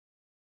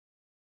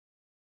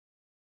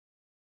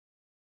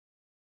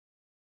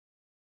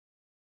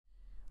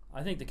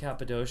I think the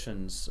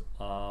Cappadocians,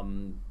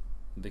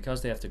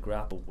 because they have to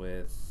grapple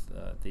with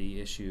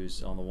the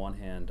issues, on the one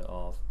hand,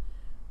 of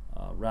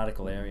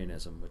radical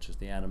Arianism, which is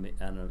the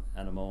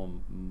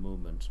Anamon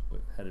movement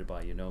headed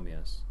by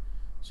Eunomius.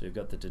 So you've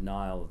got the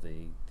denial of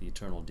the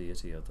eternal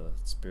deity of the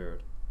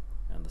Spirit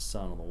and the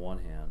Son on the one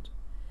hand,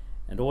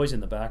 and always in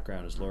the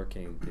background is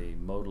lurking the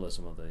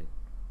modalism of the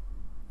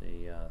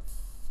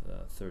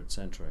third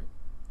century.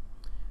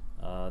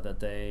 That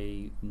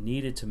they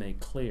needed to make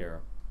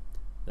clear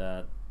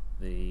that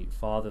the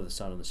Father, the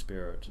Son, and the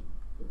Spirit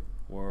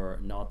were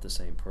not the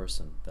same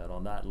person, that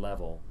on that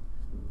level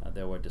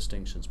there were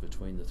distinctions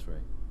between the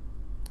three.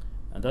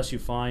 And thus you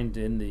find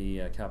in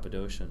the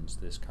Cappadocians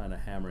this kind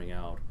of hammering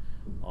out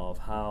of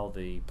how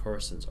the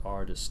persons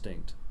are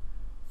distinct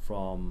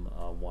from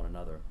one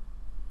another.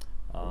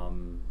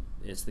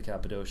 It's the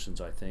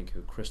Cappadocians, I think,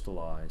 who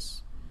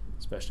crystallize,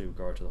 especially with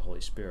regard to the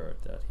Holy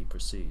Spirit, that he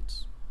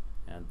proceeds,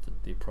 and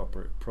the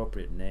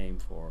appropriate name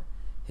for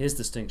his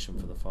distinction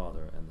for the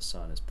Father and the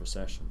Son is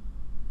procession.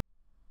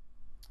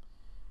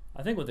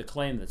 I think with the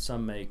claim that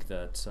some make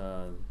that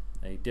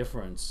a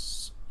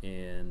difference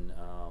in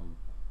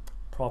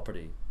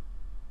property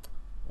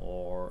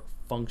or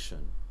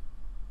function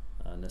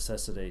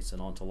necessitates an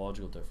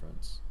ontological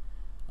difference,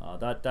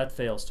 that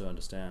fails to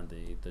understand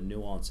the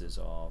nuances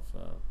of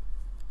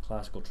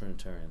classical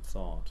Trinitarian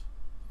thought.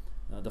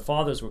 The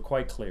Fathers were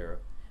quite clear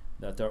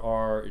that there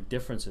are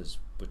differences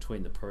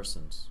between the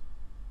persons,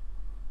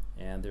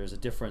 and there's a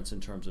difference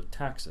in terms of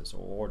taxis or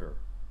order,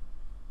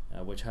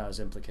 which has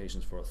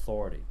implications for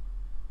authority.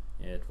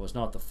 It was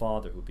not the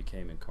Father who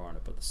became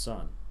incarnate, but the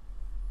Son,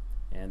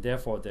 and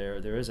therefore there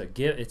is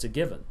it's a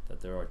given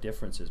that there are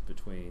differences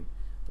between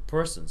the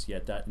persons.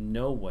 Yet that in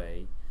no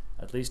way,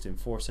 at least in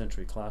 4th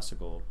century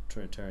classical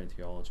Trinitarian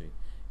theology,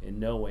 in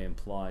no way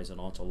implies an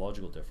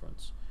ontological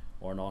difference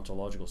or an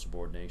ontological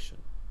subordination.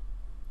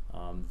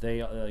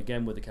 They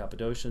again, with the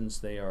Cappadocians,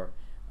 they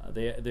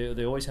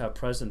always have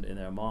present in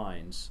their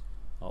minds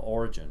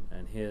Origen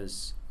and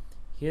his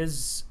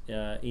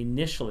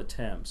initial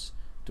attempts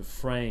to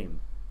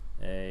frame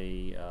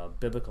a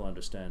biblical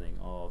understanding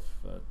of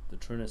the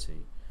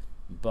Trinity,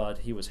 but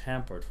he was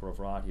hampered for a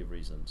variety of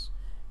reasons,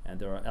 and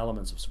there are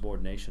elements of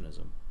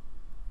subordinationism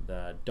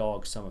that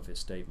dog some of his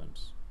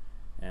statements,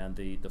 and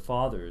the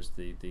fathers,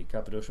 the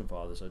Cappadocian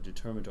fathers, are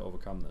determined to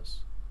overcome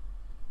this,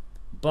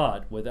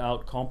 but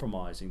without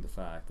compromising the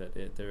fact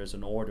that there is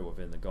an order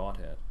within the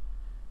Godhead,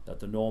 that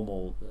the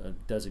normal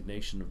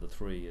designation of the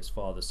three is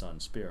Father, Son,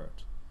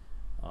 Spirit,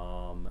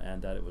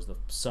 and that it was the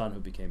Son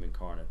who became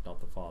incarnate, not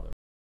the Father.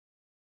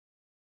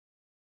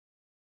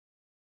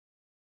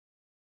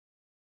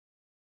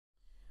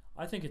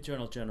 I think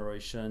eternal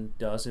generation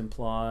does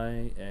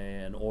imply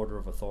an order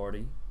of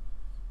authority.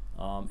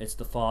 It's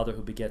the Father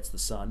who begets the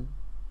Son.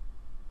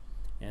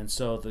 And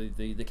so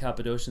the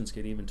Cappadocians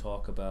can even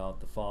talk about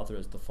the Father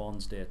as the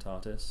Fons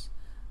Deitatis,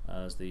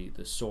 as the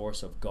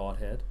source of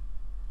Godhead.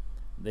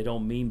 They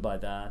don't mean by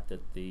that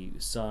the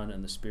Son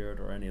and the Spirit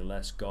are any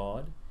less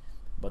God,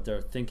 but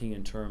they're thinking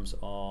in terms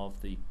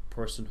of the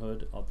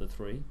personhood of the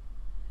three,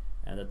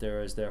 and that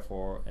there is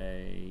therefore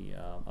a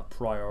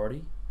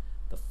priority.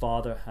 The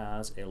Father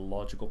has a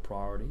logical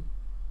priority.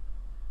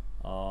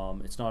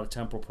 It's not a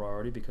temporal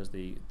priority, because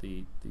the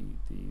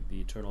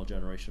eternal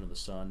generation of the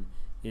Son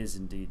is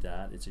indeed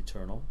that. It's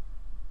eternal.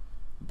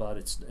 But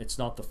it's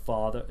not the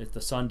Father. If the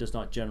Son does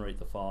not generate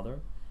the Father,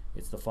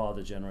 it's the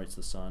Father generates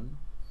the Son,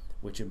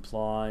 which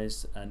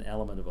implies an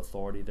element of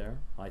authority there,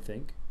 I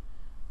think,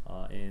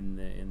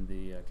 in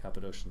the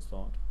Cappadocian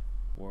thought.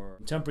 Were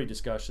contemporary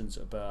discussions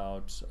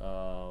about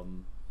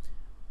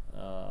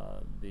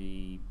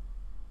the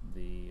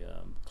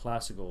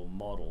classical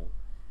model,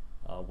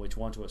 which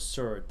want to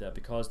assert that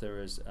because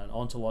there is an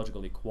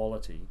ontological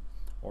equality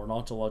or an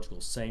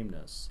ontological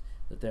sameness,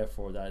 that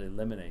therefore that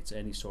eliminates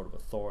any sort of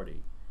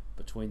authority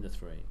between the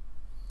three.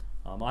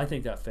 I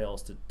think that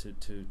fails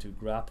to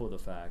grapple the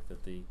fact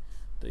that the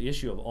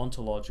issue of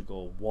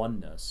ontological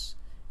oneness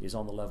is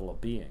on the level of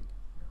being.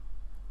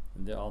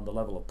 And on the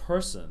level of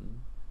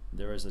person,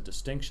 there is a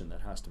distinction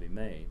that has to be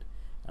made,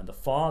 and the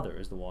Father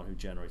is the one who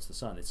generates the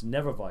Son. It's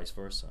never vice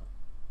versa.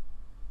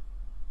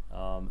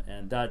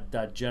 And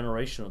that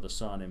generation of the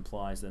Son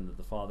implies then that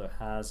the Father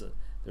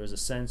there is a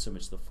sense in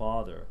which the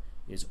Father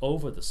is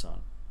over the Son.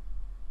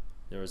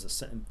 There is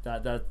a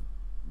that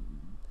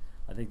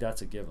I think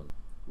that's a given.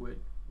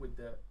 Would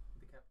the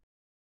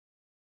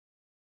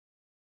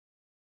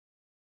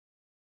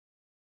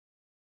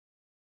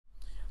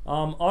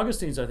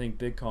Augustine's, I think,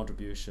 big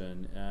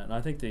contribution, and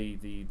I think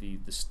the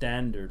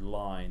standard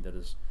line that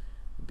has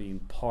been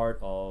part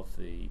of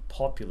the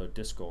popular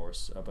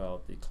discourse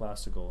about the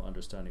classical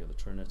understanding of the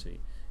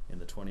Trinity in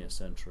the 20th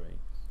century,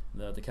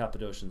 the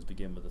Cappadocians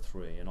begin with a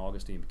 3, and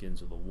Augustine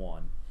begins with a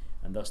 1,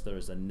 and thus there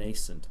is a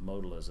nascent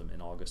modalism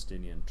in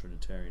Augustinian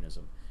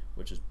Trinitarianism,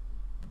 which has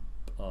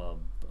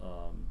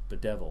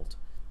bedeviled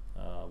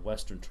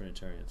Western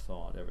Trinitarian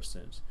thought ever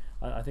since.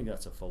 I think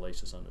that's a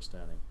fallacious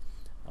understanding.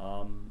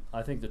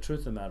 I think the truth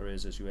of the matter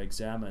is, as you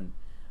examine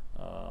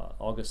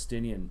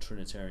Augustinian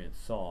Trinitarian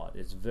thought,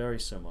 it's very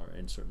similar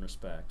in certain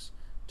respects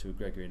to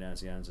Gregory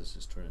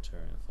Nazianzus'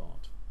 Trinitarian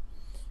thought.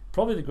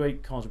 Probably the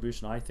great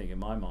contribution, I think, in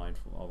my mind,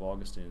 of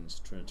Augustine's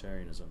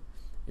Trinitarianism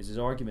is his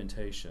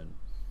argumentation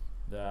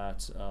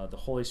that the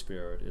Holy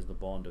Spirit is the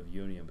bond of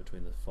union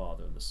between the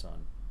Father and the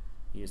Son.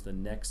 He is the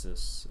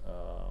nexus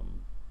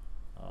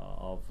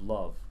of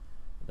love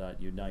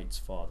that unites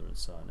Father and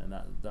Son, and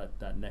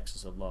that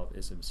nexus of love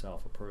is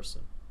himself a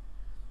person.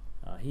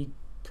 He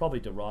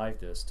probably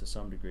derived this to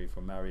some degree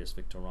from Marius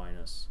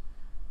Victorinus,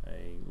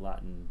 a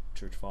Latin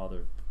church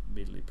father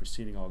immediately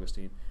preceding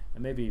Augustine,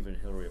 and maybe even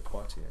Hilary of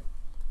Poitiers.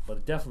 But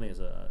it definitely is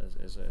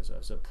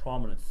a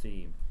prominent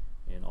theme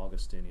in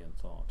Augustinian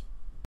thought.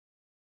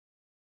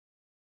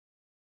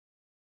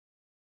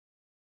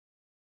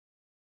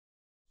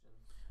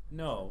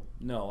 No.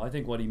 I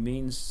think what he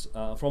means,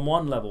 from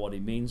one level, what he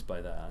means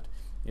by that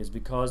is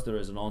because there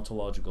is an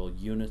ontological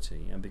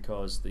unity, and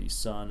because the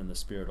Son and the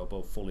Spirit are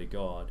both fully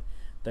God,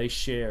 they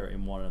share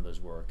in one another's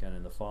work and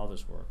in the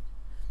Father's work.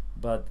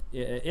 But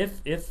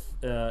if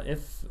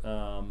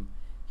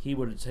he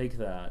were to take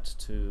that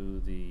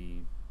to the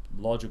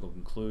logical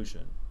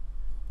conclusion,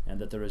 and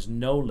that there is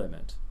no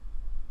limit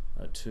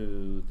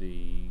to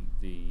the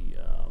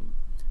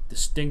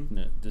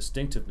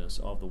distinctiveness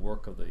of the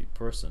work of the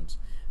persons,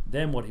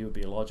 then what he would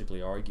be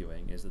logically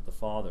arguing is that the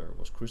Father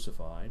was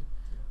crucified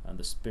and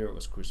the Spirit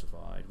was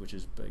crucified, which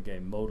is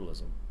again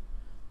modalism.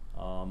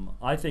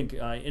 I think,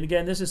 and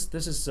again, this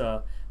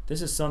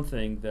is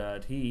something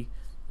that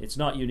it's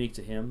not unique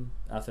to him.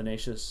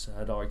 Athanasius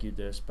had argued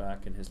this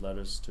back in his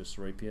letters to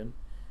Serapion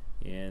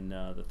in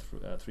the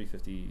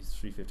 358,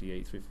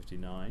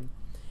 359,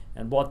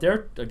 and what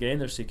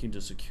they're seeking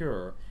to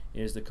secure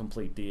is the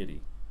complete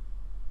deity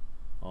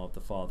of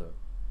the Father,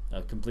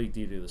 complete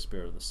deity of the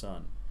Spirit of the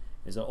Son.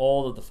 Is that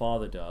all that the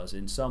Father does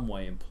in some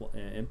way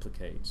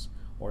implicates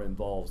or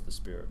involves the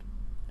Spirit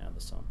and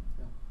the Son.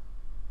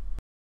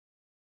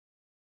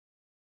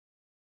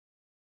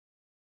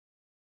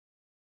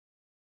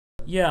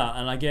 Yeah,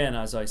 and again,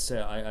 as I say,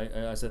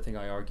 as I think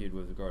I argued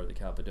with regard to the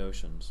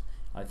Cappadocians,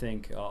 I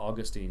think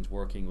Augustine's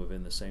working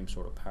within the same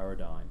sort of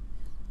paradigm.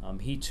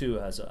 He too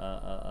has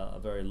a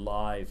very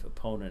live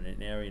opponent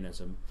in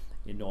Arianism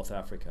in North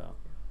Africa.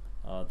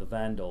 The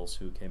Vandals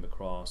who came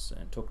across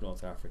and took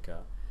North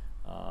Africa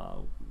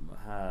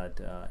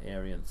had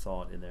Arian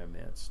thought in their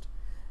midst.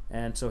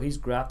 And so he's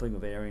grappling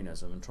with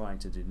Arianism and trying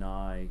to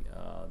deny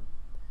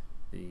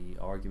the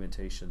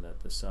argumentation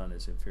that the Son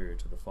is inferior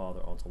to the Father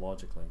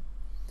ontologically.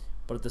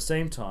 But at the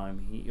same time,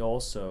 he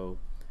also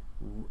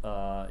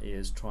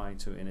is trying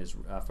to, in his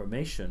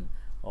affirmation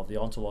of the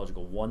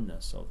ontological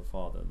oneness of the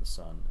Father and the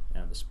Son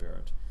and the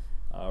Spirit,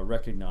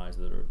 recognize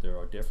that there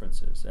are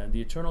differences. And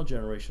the eternal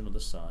generation of the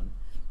Son,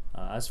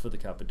 as for the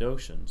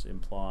Cappadocians,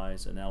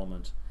 implies an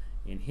element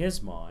in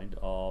his mind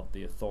of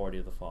the authority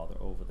of the Father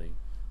over the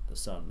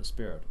Son and the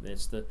Spirit.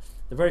 It's the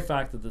very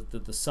fact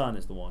that the Son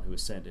is the one who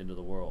is sent into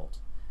the world,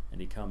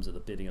 and he comes at the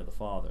bidding of the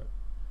Father,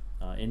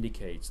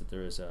 indicates that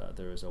there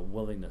is a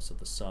willingness of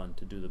the Son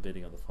to do the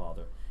bidding of the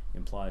Father,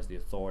 implies the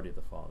authority of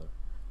the Father.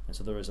 And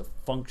so there is a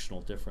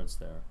functional difference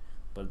there,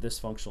 but this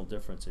functional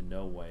difference in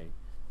no way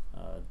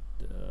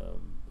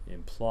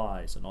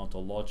implies an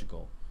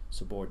ontological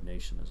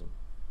subordinationism.